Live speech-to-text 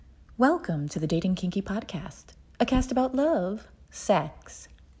Welcome to the Dating Kinky Podcast, a cast about love, sex,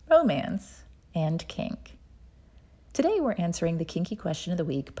 romance, and kink. Today we're answering the kinky question of the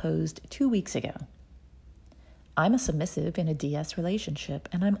week posed 2 weeks ago. I'm a submissive in a DS relationship,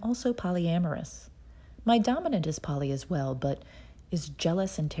 and I'm also polyamorous. My dominant is poly as well, but is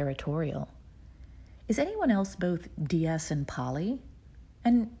jealous and territorial. Is anyone else both DS and poly?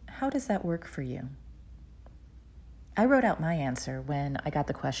 And how does that work for you? I wrote out my answer when I got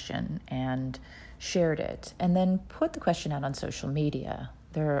the question and shared it, and then put the question out on social media.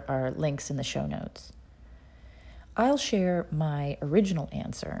 There are links in the show notes. I'll share my original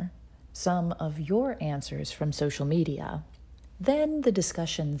answer, some of your answers from social media, then the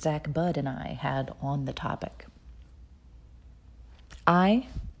discussion Zach Budd and I had on the topic. I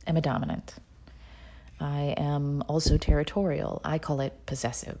am a dominant. I am also territorial. I call it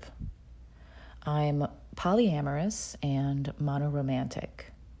possessive. I'm polyamorous and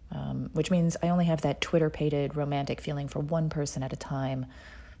monoromantic, which means I only have that Twitter-pated romantic feeling for one person at a time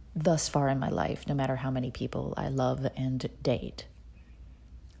thus far in my life, no matter how many people I love and date.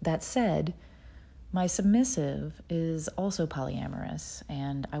 That said, my submissive is also polyamorous,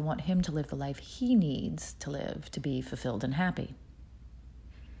 and I want him to live the life he needs to live to be fulfilled and happy.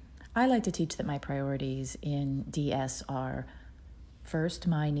 I like to teach that my priorities in DS are, first,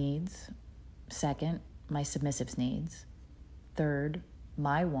 my needs; second, my submissive's needs; third,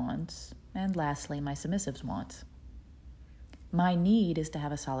 my wants; and lastly, my submissive's wants. My need is to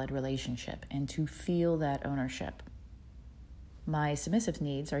have a solid relationship and to feel that ownership. My submissive's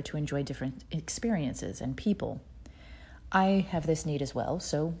needs are to enjoy different experiences and people. I have this need as well,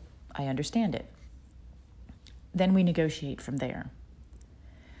 so I understand it. Then we negotiate from there.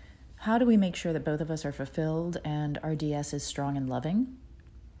 How do we make sure that both of us are fulfilled and our DS is strong and loving?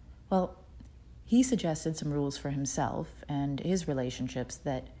 Well, he suggested some rules for himself and his relationships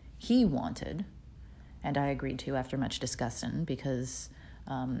that he wanted, and I agreed to after much discussion because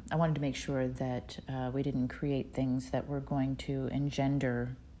I wanted to make sure that we didn't create things that were going to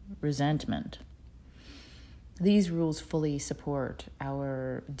engender resentment. These rules fully support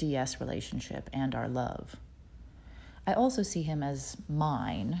our DS relationship and our love. I also see him as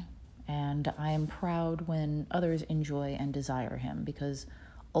mine, and I am proud when others enjoy and desire him because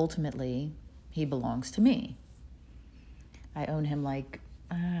ultimately he belongs to me. I own him like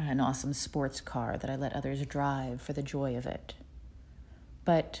an awesome sports car that I let others drive for the joy of it.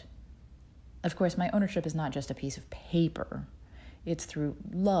 But, of course, my ownership is not just a piece of paper. It's through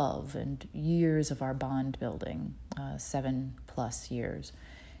love and years of our bond building, 7+ years.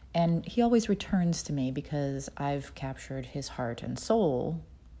 And he always returns to me because I've captured his heart and soul,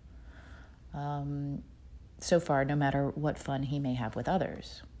 so far, no matter what fun he may have with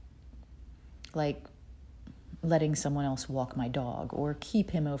others. Like letting someone else walk my dog or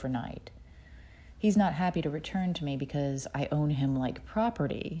keep him overnight. He's not happy to return to me because I own him like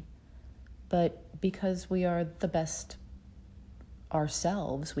property, but because we are the best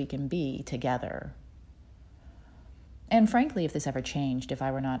ourselves we can be together. And frankly, if this ever changed, if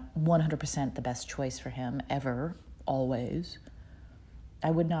I were not 100% the best choice for him, ever, always,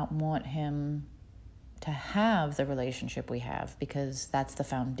 I would not want him to have the relationship we have because that's the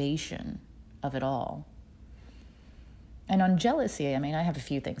foundation of it all. And on jealousy, I have a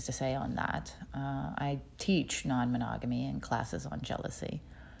few things to say on that. I teach non-monogamy in classes on jealousy.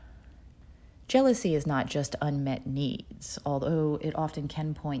 Jealousy is not just unmet needs, although it often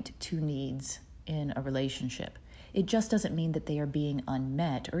can point to needs in a relationship. It just doesn't mean that they are being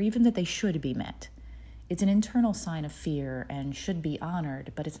unmet or even that they should be met. It's an internal sign of fear and should be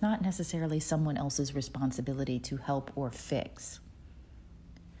honored, but it's not necessarily someone else's responsibility to help or fix.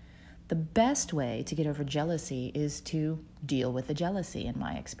 The best way to get over jealousy is to deal with the jealousy, in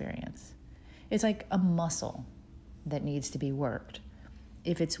my experience. It's like a muscle that needs to be worked.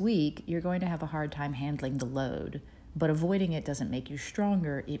 If it's weak, you're going to have a hard time handling the load, but avoiding it doesn't make you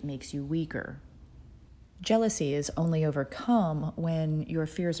stronger, it makes you weaker. Jealousy is only overcome when your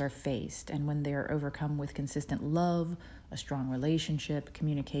fears are faced and when they're overcome with consistent love, a strong relationship,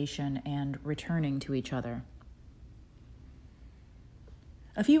 communication, and returning to each other.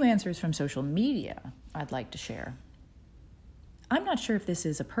 A few answers from social media I'd like to share. I'm not sure if this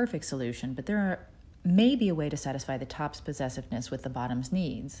is a perfect solution, but there may be a way to satisfy the top's possessiveness with the bottom's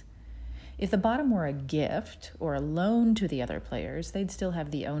needs. If the bottom were a gift or a loan to the other players, they'd still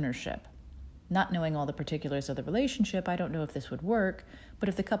have the ownership. Not knowing all the particulars of the relationship, I don't know if this would work, but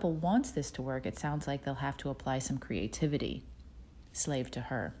if the couple wants this to work, it sounds like they'll have to apply some creativity. Slave to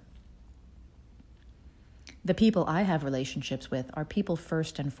her. The people I have relationships with are people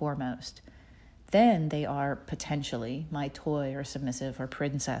first and foremost. then they are potentially my toy or submissive or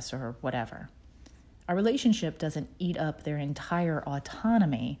princess or whatever. Our relationship doesn't eat up their entire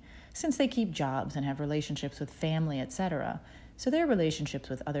autonomy since they keep jobs and have relationships with family, etc. So their relationships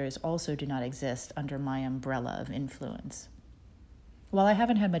with others also do not exist under my umbrella of influence. While I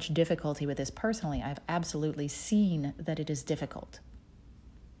haven't had much difficulty with this personally, I've absolutely seen that it is difficult.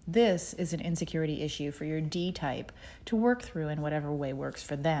 This is an insecurity issue for your D type to work through in whatever way works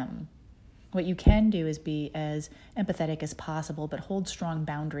for them. What you can do is be as empathetic as possible, but hold strong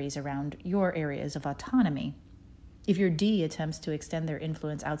boundaries around your areas of autonomy. If your D attempts to extend their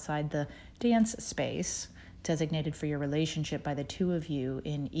influence outside the dance space, designated for your relationship by the two of you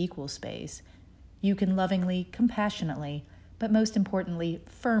in equal space, you can lovingly, compassionately, but most importantly,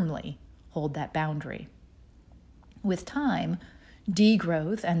 firmly hold that boundary. With time,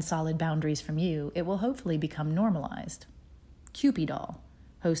 degrowth, and solid boundaries from you, it will hopefully become normalized. Cupid Doll,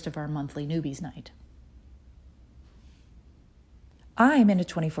 host of our monthly Newbies Night. I'm in a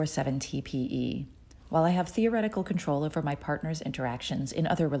 24/7 TPE. While I have theoretical control over my partner's interactions in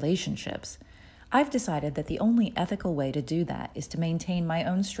other relationships, I've decided that the only ethical way to do that is to maintain my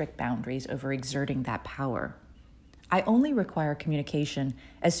own strict boundaries over exerting that power. I only require communication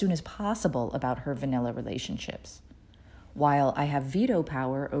as soon as possible about her vanilla relationships. While I have veto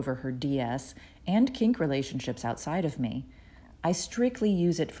power over her DS and kink relationships outside of me, I strictly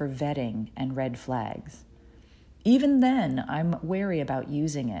use it for vetting and red flags. Even then, I'm wary about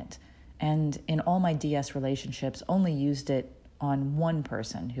using it, and in all my DS relationships, only used it on one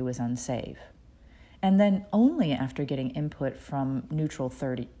person who was unsafe. And then only after getting input from neutral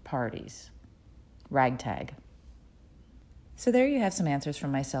third parties. Ragtag. So there you have some answers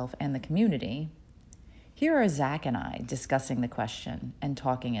from myself and the community. Here are Zach and I discussing the question and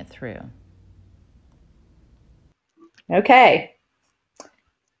talking it through. Okay.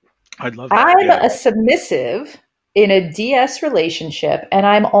 I'd love that. I'm Yeah. a submissive in a DS relationship, and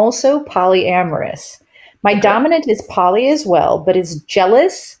I'm also polyamorous. My Okay. dominant is poly as well, but is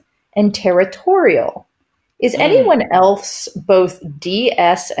jealous and territorial. Is Mm. anyone else both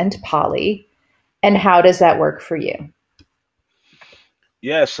DS and poly? And how does that work for you?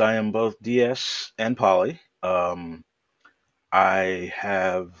 Yes, I am both DS and poly. I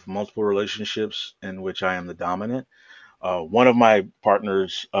have multiple relationships in which I am the dominant. One of my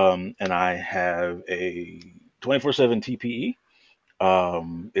partners and I have a 24/7 TPE.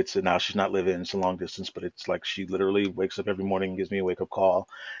 It's now she's not living, it's a long distance, but it's like she literally wakes up every morning, gives me a wake up call,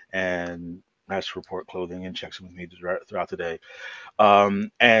 and has to report clothing and checks in with me throughout the day.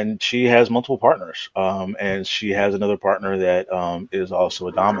 And she has multiple partners, and she has another partner that is also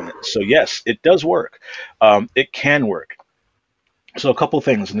a dominant. So yes, it does work. It can work. So a couple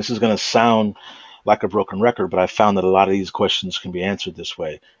things, and this is going to sound like a broken record, but I found that a lot of these questions can be answered this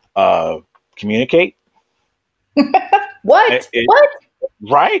way. Uh, Communicate. What? It, What?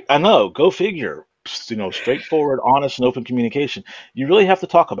 right? I know. Go figure. Straightforward, honest, and open communication. You really have to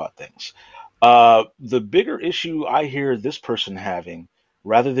talk about things. The bigger issue I hear this person having,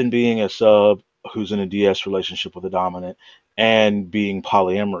 rather than being a sub who's in a DS relationship with a dominant and being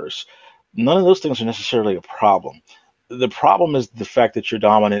polyamorous, none of those things are necessarily a problem. The problem is the fact that your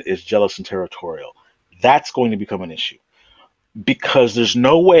dominant is jealous and territorial. That's going to become an issue because there's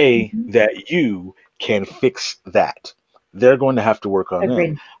no way Mhm. that you can fix that. They're going to have to work on them.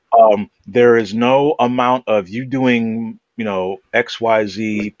 Agreed. There is no amount of you doing,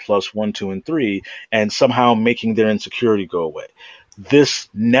 XYZ plus one, two, and three, and somehow making their insecurity go away. This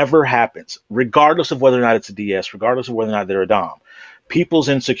never happens, regardless of whether or not it's a DS, regardless of whether or not they're a Dom. People's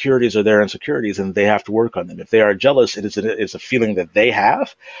insecurities are their insecurities, and they have to work on them. If they are jealous, it's a feeling that they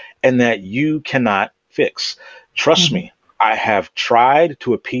have, and that you cannot fix. Trust Mhm. me, I have tried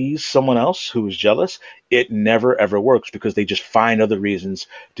to appease someone else who is jealous. It never ever works because they just find other reasons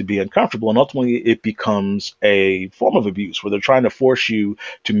to be uncomfortable. And ultimately, it becomes a form of abuse where they're trying to force you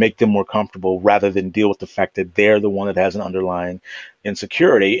to make them more comfortable rather than deal with the fact that they're the one that has an underlying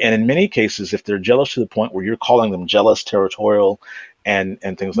insecurity. And in many cases, if they're jealous to the point where you're calling them jealous, territorial, and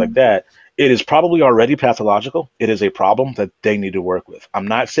things like that, it is probably already pathological. It is a problem that they need to work with. I'm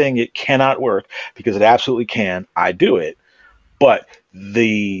not saying it cannot work because it absolutely can. I do it, but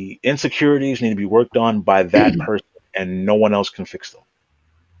the insecurities need to be worked on by that person, and no one else can fix them.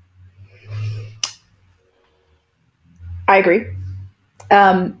 I agree.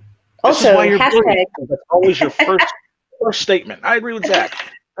 Um, This is why Also, you're brilliant. hashtag That's always your first statement. I agree with Zach.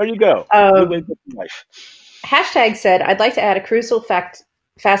 There you go. Good way to um, live life. hashtag said, I'd like to add a crucial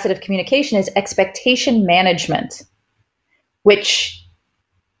facet of communication is expectation management, which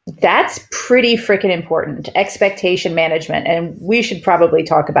That's pretty freaking important. Expectation management. And we should probably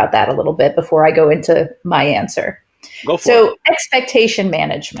talk about that a little bit before I go into my answer. Go for it. So, expectation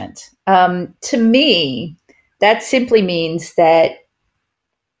management. To me, that simply means that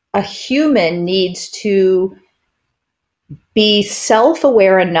a human needs to be self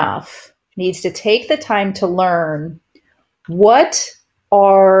aware enough, needs to take the time to learn what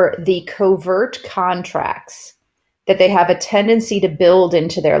are the covert contracts that they have a tendency to build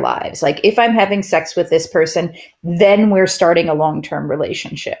into their lives. Like, if I'm having sex with this person, then we're starting a long term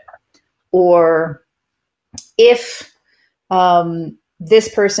relationship. Or if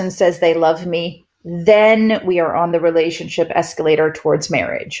this person says they love me, then we are on the relationship escalator towards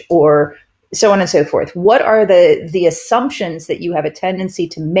marriage, or so on and so forth. What are the assumptions that you have a tendency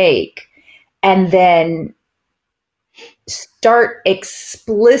to make, and then start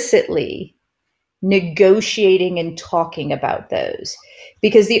explicitly negotiating and talking about those?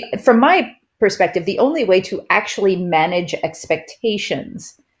 Because from my perspective, the only way to actually manage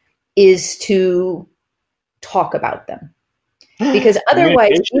expectations is to talk about them. Because otherwise,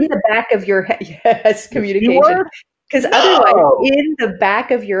 in Communication. the back of your head, yes, The C communication. word? Because otherwise, No. in the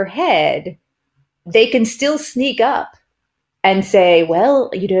back of your head, they can still sneak up and say, well,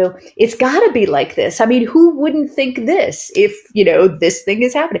 it's got to be like this. I mean, who wouldn't think this if, this thing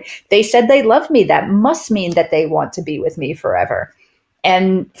is happening? They said they love me. That must mean that they want to be with me forever.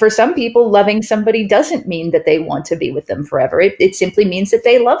 And for some people, loving somebody doesn't mean that they want to be with them forever. It simply means that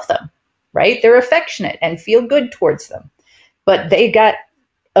they love them, right? They're affectionate and feel good towards them, but they got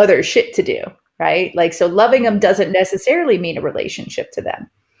other shit to do, right? Like, so loving them doesn't necessarily mean a relationship to them.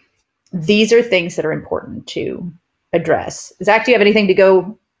 These are things that are important to address. Zach, do you have anything to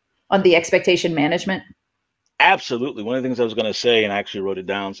go on the expectation management? Absolutely. One of the things I was going to say, and I actually wrote it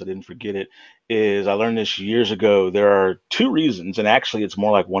down so I didn't forget it, is I learned this years ago. There are two reasons, and actually it's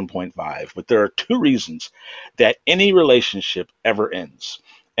more like 1.5, but there are two reasons that any relationship ever ends.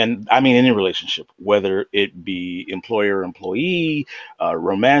 And I mean, any relationship, whether it be employer, employee,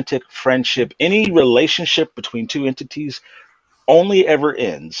 romantic, friendship, any relationship between two entities only ever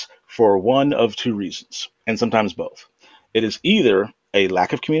ends for one of two reasons, and sometimes both. It is either a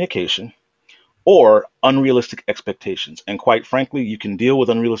lack of communication or unrealistic expectations. And quite frankly, you can deal with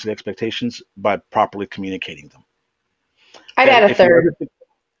unrealistic expectations by properly communicating them. I'd Okay. add a If you third. ever think,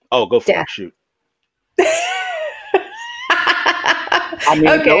 oh, go for Death. it. Shoot. I mean,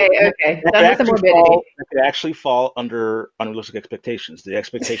 no, Okay, okay. that could Done with the actually morbidity. fall. That could actually fall under unrealistic expectations. The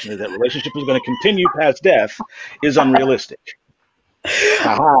expectation is that relationship is going to continue past death is unrealistic.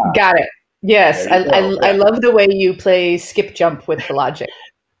 Aha. Got it. Yes, There you I, go. I Yeah. love the way you play skip jump with the logic.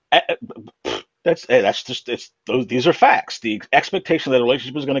 That's just it's those these are facts. The expectation that a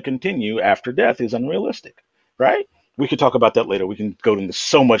relationship is going to continue after death is unrealistic, right? We could talk about that later. We can go into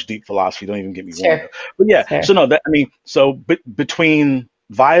so much deep philosophy. Don't even get me going Sure, though. But yeah, sure. so no, that I mean, so between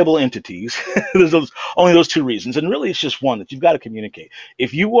viable entities, there's only those two reasons, and really it's just one that you've got to communicate.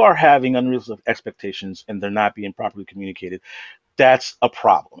 If you are having unrealistic expectations and they're not being properly communicated, that's a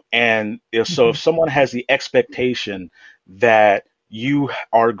problem. And if Mhm. someone has the expectation that you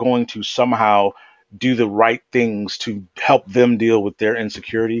are going to somehow do the right things to help them deal with their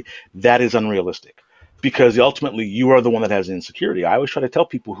insecurity, that is unrealistic. Because ultimately, you are the one that has insecurity. I always try to tell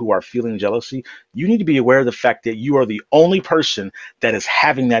people who are feeling jealousy, you need to be aware of the fact that you are the only person that is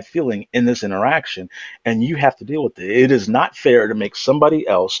having that feeling in this interaction, and you have to deal with it. It is not fair to make somebody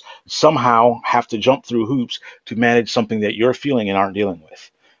else somehow have to jump through hoops to manage something that you're feeling and aren't dealing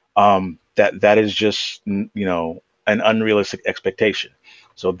with. That is just an unrealistic expectation.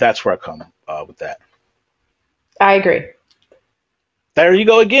 So that's where I come with that. I agree. There you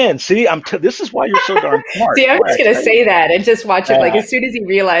go again. See, this is why you're so darn smart. See, I'm Boy, just I gonna tell you. say that and just watch him. Like, Uh, as soon as he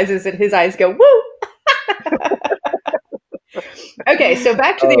realizes it, his eyes go woo. Okay, so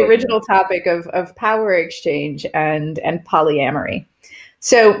back to the oh man. original topic of power exchange and polyamory.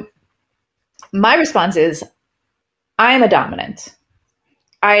 So my response is, I am a dominant.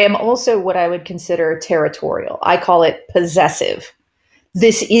 I am also what I would consider territorial. I call it possessive.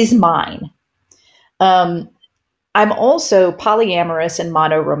 This is mine. Um, I'm also polyamorous and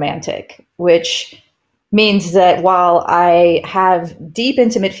monoromantic, which means that while I have deep,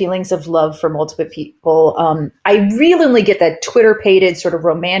 intimate feelings of love for multiple people, I really only get that Twitter pated sort of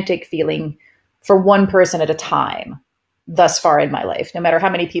romantic feeling for one person at a time thus far in my life, no matter how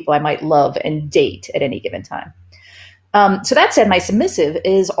many people I might love and date at any given time. So that said, my submissive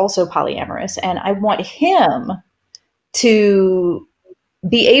is also polyamorous, and I want him to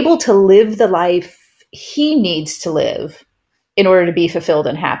be able to live the life he needs to live in order to be fulfilled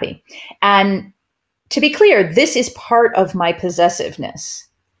and happy. And to be clear, this is part of my possessiveness.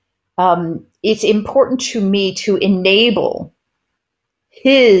 it's important to me to enable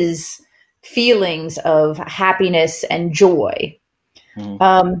his feelings of happiness and joy.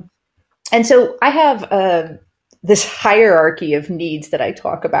 Mm-hmm. And so I have this hierarchy of needs that I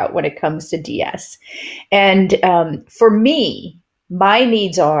talk about when it comes to DS. And for me, my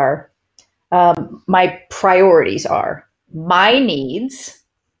needs are, my priorities are my needs,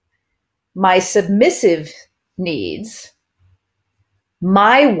 my submissive needs,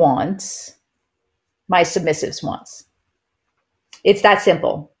 my wants, my submissive's wants. It's that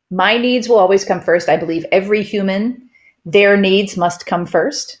simple. My needs will always come first. I believe every human, their needs must come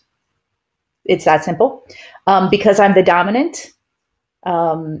first. It's that simple. Because I'm the dominant,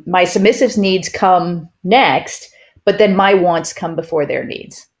 my submissive's needs come next, but then my wants come before their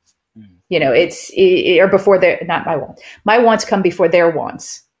needs. You know, or before their, not my wants. My wants come before their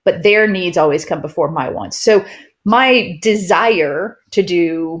wants, but their needs always come before my wants. So my desire to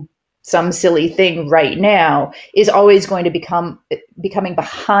do some silly thing right now is always going to becoming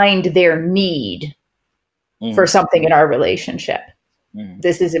behind their need for something in our relationship.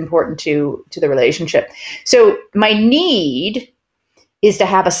 This is important to the relationship. So my need is to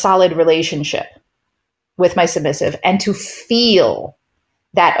have a solid relationship with my submissive and to feel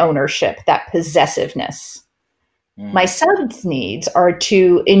that ownership, that possessiveness. My sub's needs are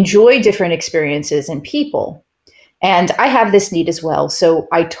to enjoy different experiences and people. And I have this need as well, so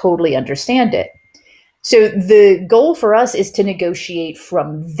I totally understand it. So the goal for us is to negotiate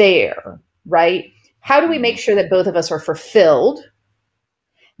from there, right? How do we make sure that both of us are fulfilled,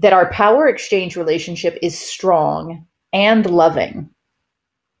 that our power exchange relationship is strong and loving?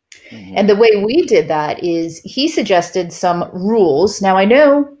 And the way we did that is he suggested some rules. Now I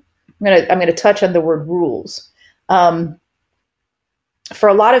know I'm gonna touch on the word rules. For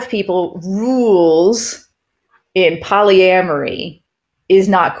a lot of people, rules in polyamory is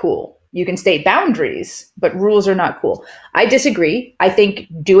not cool. You can state boundaries, but rules are not cool. I disagree. I think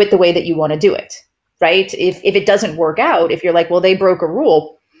do it the way that you want to do it, right? If it doesn't work out, if you're like, well, they broke a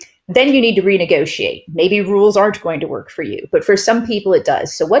rule, then you need to renegotiate. Maybe rules aren't going to work for you, but for some people it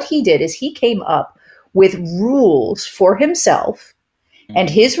does. So what he did is he came up with rules for himself and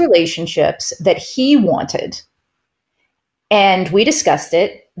his relationships that he wanted. And we discussed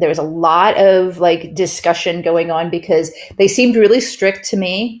it. There was a lot of like discussion going on because they seemed really strict to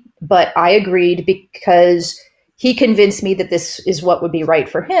me, but I agreed because he convinced me that this is what would be right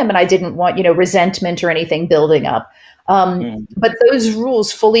for him. And I didn't want, resentment or anything building up. But those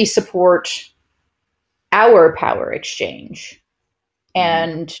rules fully support our power exchange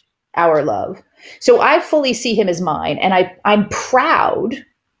and our love. So I fully see him as mine. And I'm proud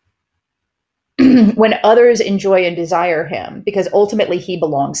when others enjoy and desire him, because ultimately he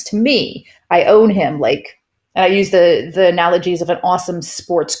belongs to me. I own him. Like I use the analogies of an awesome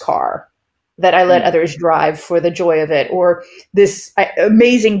sports car that I let others drive for the joy of it, or this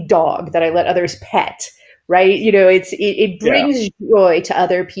amazing dog that I let others pet. Right? It brings joy to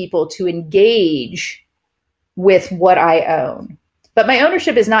other people to engage with what I own. But my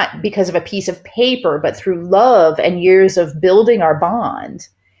ownership is not because of a piece of paper, but through love and years of building our bond.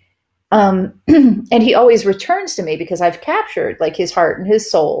 And he always returns to me because I've captured like his heart and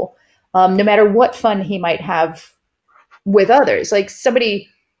his soul, no matter what fun he might have with others. Like somebody,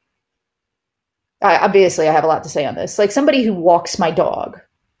 obviously I have a lot to say on this, like somebody who walks my dog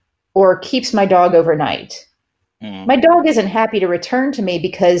or keeps my dog overnight. My dog isn't happy to return to me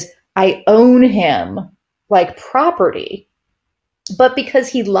because I own him like property, but because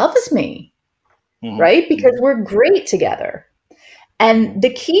he loves me, right? Because we're great together. And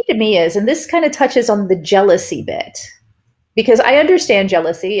the key to me is, and this kind of touches on the jealousy bit, because I understand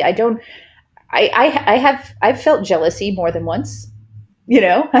jealousy. I've felt jealousy more than once,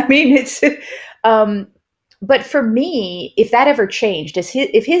 I mean, but for me, if that ever changed,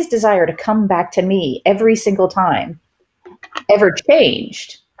 if his desire to come back to me every single time ever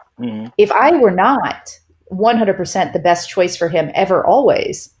changed, if I were not 100% the best choice for him ever,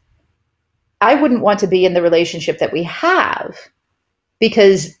 always, I wouldn't want to be in the relationship that we have,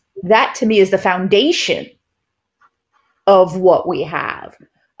 because that to me is the foundation of what we have.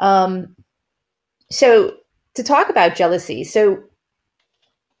 So to talk about jealousy, so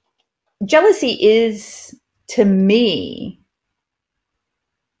jealousy is, to me,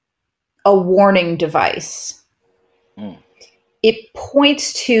 a warning device. It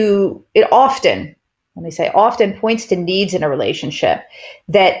often points to needs in a relationship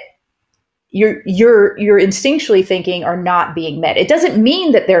that you're instinctually thinking are not being met. It doesn't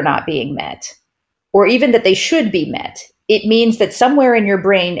mean that they're not being met or even that they should be met. It means that somewhere in your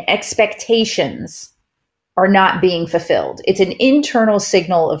brain, expectations are not being fulfilled. It's an internal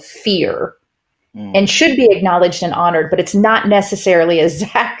signal of fear Mm. and should be acknowledged and honored, but it's not necessarily, as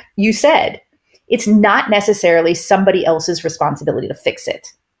Zach, you said, it's not necessarily somebody else's responsibility to fix it.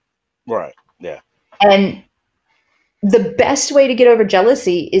 Right. Yeah. And the best way to get over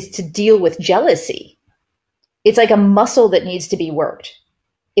jealousy is to deal with jealousy. It's like a muscle that needs to be worked.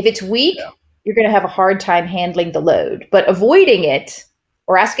 If it's weak, Yeah. you're going to have a hard time handling the load, but avoiding it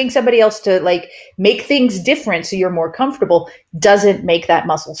or asking somebody else to like make things different so you're more comfortable doesn't make that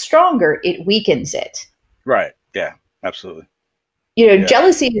muscle stronger. It weakens it. Right. Yeah. Absolutely. Yeah.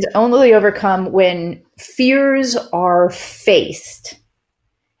 Jealousy is only overcome when fears are faced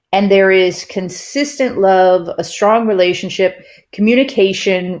and there is consistent love, a strong relationship,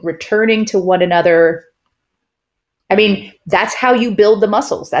 communication, returning to one another. I mean, that's how you build the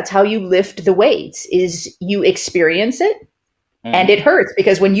muscles. That's how you lift the weights is you experience it and Mm-hmm. it hurts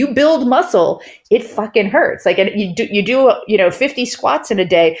because when you build muscle, it fucking hurts. Like you do 50 squats in a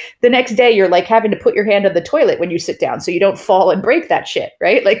day. The next day you're like having to put your hand on the toilet when you sit down so you don't fall and break that shit,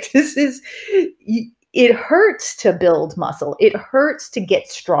 right? Like it hurts to build muscle. It hurts to get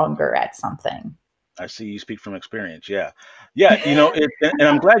stronger at something. I see you speak from experience. Yeah. Yeah. And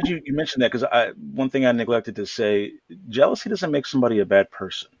I'm glad you mentioned that because one thing I neglected to say, jealousy doesn't make somebody a bad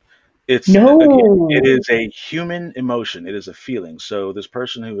person. It's again, it No. is a human emotion. It is a feeling. So this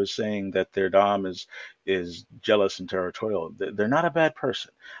person who is saying that their dom is jealous and territorial, they're not a bad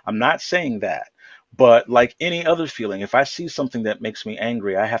person. I'm not saying that. But like any other feeling, if I see something that makes me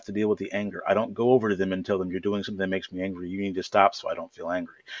angry, I have to deal with the anger. I don't go over to them and tell them you're doing something that makes me angry. You need to stop so I don't feel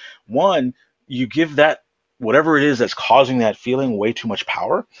angry. One, you give that whatever it is that's causing that feeling way too much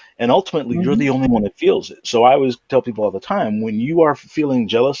power, and ultimately you're Mm-hmm. the only one that feels it. So I always tell people all the time, when you are feeling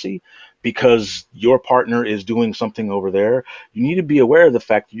jealousy because your partner is doing something over there, you need to be aware of the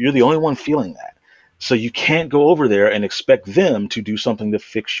fact that you're the only one feeling that. So you can't go over there and expect them to do something to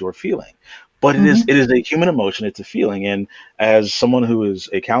fix your feeling. But it is Mm-hmm. it is a human emotion, it's a feeling. And as someone who is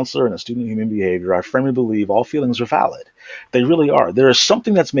a counselor and a student of human behavior, I firmly believe all feelings are valid. They really are. There is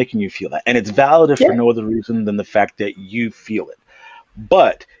something that's making you feel that. And it's valid if for Yeah. no other reason than the fact that you feel it.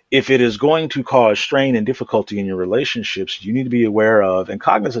 But if it is going to cause strain and difficulty in your relationships, you need to be aware of and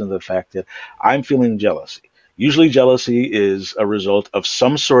cognizant of the fact that I'm feeling jealousy. Usually, jealousy is a result of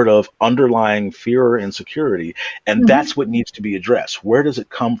some sort of underlying fear or insecurity, and Mm-hmm. that's what needs to be addressed. Where does it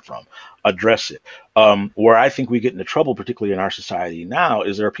come from? Address it. Where I think we get into trouble, particularly in our society now,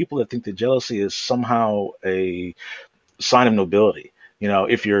 is there are people that think that jealousy is somehow a sign of nobility.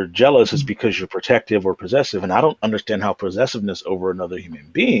 If you're jealous, it's because you're protective or possessive. And I don't understand how possessiveness over another human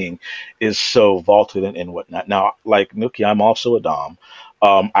being is so vaulted and whatnot. Now, like Nookie, I'm also a Dom.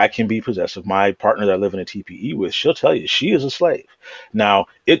 I can be possessive. My partner that I live in a TPE with, she'll tell you she is a slave. Now,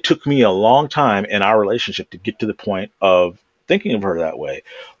 it took me a long time in our relationship to get to the point of thinking of her that way,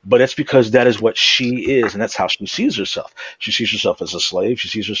 but it's because that is what she is, and that's how she sees herself. She sees herself as a slave. She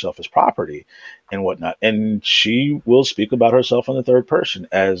sees herself as property and whatnot. And she will speak about herself in the third person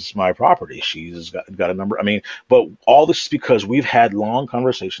as my property. She's got a number. I mean, but all this is because we've had long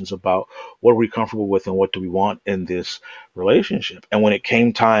conversations about what are we comfortable with and what do we want in this relationship. And when it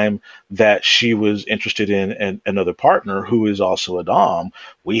came time that she was interested in another partner who is also a Dom,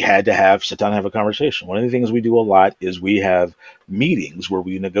 we had to have sit down and have a conversation. One of the things we do a lot is we have meetings where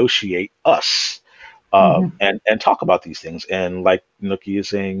we negotiate us Mm-hmm. and talk about these things. And like Nookie is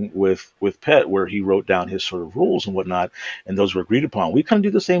saying with Pet, where he wrote down his sort of rules and whatnot, and those were agreed upon. We kind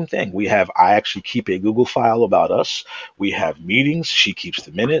of do the same thing. I actually keep a Google file about us. We have meetings. She keeps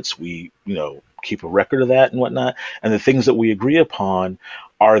the minutes. We keep a record of that and whatnot. And the things that we agree upon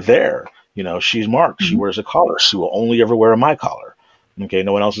are there. She's marked. She Mm-hmm. wears a collar. She will only ever wear my collar. Okay,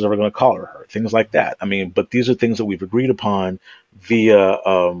 no one else is ever going to collar her. Things like that. I mean, but these are things that we've agreed upon via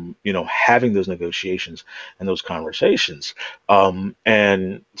having those negotiations and those conversations.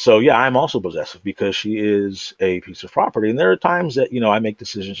 And so yeah, I'm also possessive because she is a piece of property, and there are times that I make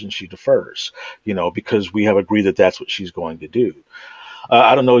decisions and she defers, because we have agreed that that's what she's going to do.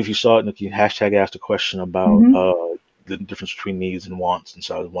 I don't know if you saw it, Nikki. Hashtag asked a question about Mm-hmm. the difference between needs and wants, and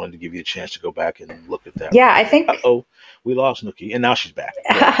so I wanted to give you a chance to go back and look at that Yeah, real I quick. Uh think oh, we lost Nookie, and now she's back.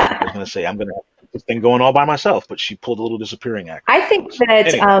 Yeah, I was going to say I'm going to have this thing going all by myself, but she pulled a little disappearing act I on think us.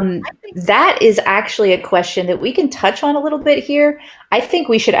 that Anyway, that is actually a question that we can touch on a little bit here. I think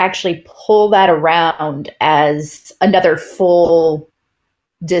we should actually pull that around as another full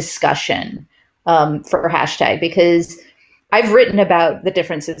discussion for hashtag because I've written about the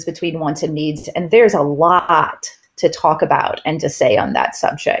differences between wants and needs, and there's a lot to talk about and to say on that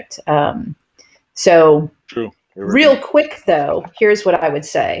subject. So, true. You're right. real quick though, here's what I would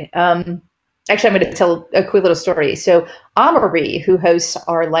say. Actually, I'm going to tell a quick little story. So, Amory, who hosts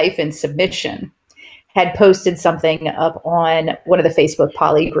our Life in Submission, had posted something up on one of the Facebook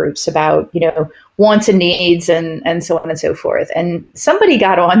poly groups about, wants and needs and so on and so forth. And somebody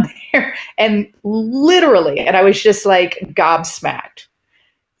got on there and literally, and I was just like gobsmacked,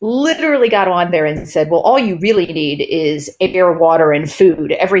 literally got on there and said, well, all you really need is air, water, and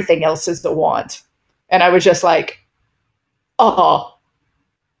food. Everything else is the want. And I was just like, oh,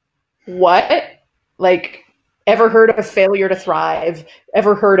 what? Like, ever heard of failure to thrive?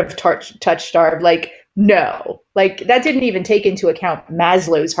 Ever heard of touch starve? Like, no. Like, that didn't even take into account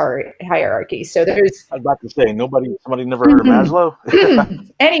Maslow's hierarchy. So there's. I was about to say, somebody never heard of Maslow?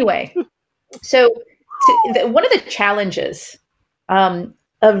 Anyway, so one of the challenges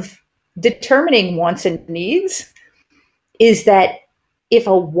of determining wants and needs is that if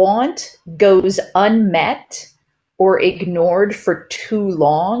a want goes unmet or ignored for too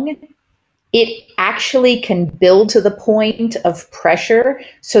long, it actually can build to the point of pressure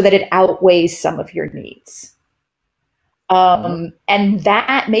so that it outweighs some of your needs. And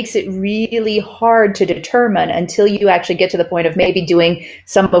that makes it really hard to determine until you actually get to the point of maybe doing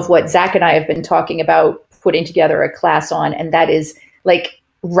some of what Zach and I have been talking about, putting together a class on, and that is like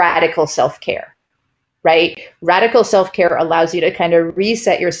radical self-care, right? Radical self-care allows you to kind of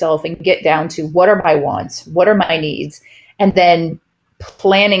reset yourself and get down to what are my wants, what are my needs, and then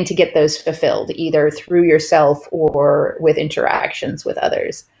planning to get those fulfilled either through yourself or with interactions with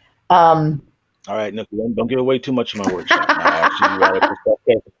others. All right, Nick, don't give away too much of my workshop. I'll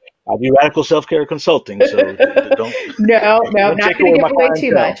do radical self-care consulting, so don't. No, don't not going to give away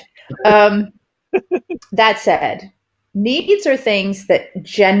too much. That said, needs are things that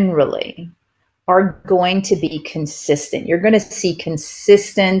generally are going to be consistent. You're going to see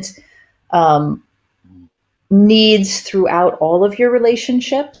consistent needs throughout all of your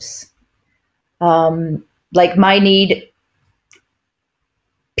relationships. Like my need,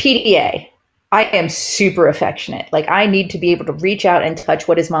 PDA. I am super affectionate. Like I need to be able to reach out and touch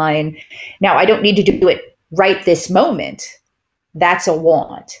what is mine. Now, I don't need to do it right this moment. That's a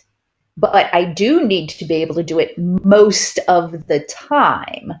want. But I do need to be able to do it most of the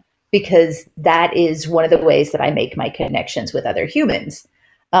time because that is one of the ways that I make my connections with other humans.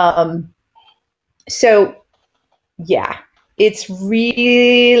 So, yeah, it's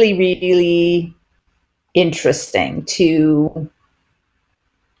really, really interesting to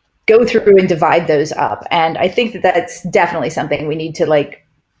go through and divide those up. And I think that that's definitely something we need to like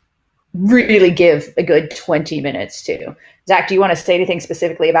really give a good 20 minutes to. Zach, do you want to say anything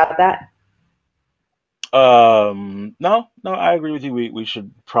specifically about that? No, I agree with you. We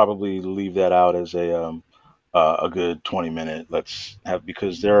should probably leave that out as a good 20-minute. Let's have,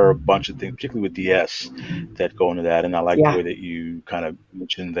 because there are a bunch of things, particularly with DS, that go into that. And I like the Yeah. way that you kind of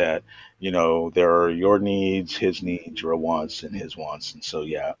mentioned that, there are your needs, his needs, your wants, and his wants. And so,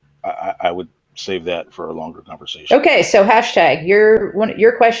 yeah, I would save that for a longer conversation. Okay, so hashtag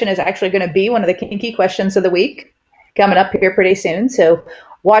your question is actually going to be one of the kinky questions of the week coming up here pretty soon. So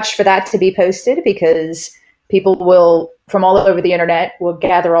watch for that to be posted because people will from all over the internet will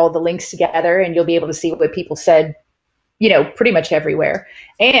gather all the links together and you'll be able to see what people said, pretty much everywhere.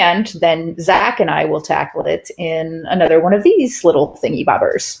 And then Zach and I will tackle it in another one of these little thingy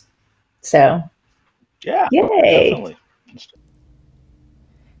bobbers. So Yeah, yay. definitely.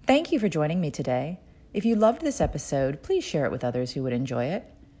 Thank you for joining me today. If you loved this episode, please share it with others who would enjoy it.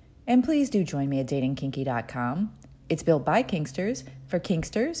 And please do join me at datingkinky.com. It's built by Kinksters for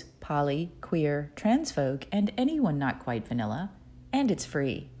Kinksters, poly, queer, trans folk, and anyone not quite vanilla. And it's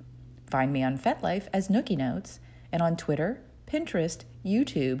free. Find me on FetLife as Nookie Notes and on Twitter, Pinterest,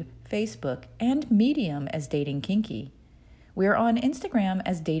 YouTube, Facebook, and Medium as Dating Kinky. We're on Instagram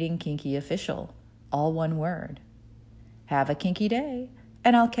as Dating Kinky Official, all one word. Have a kinky day,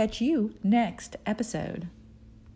 and I'll catch you next episode.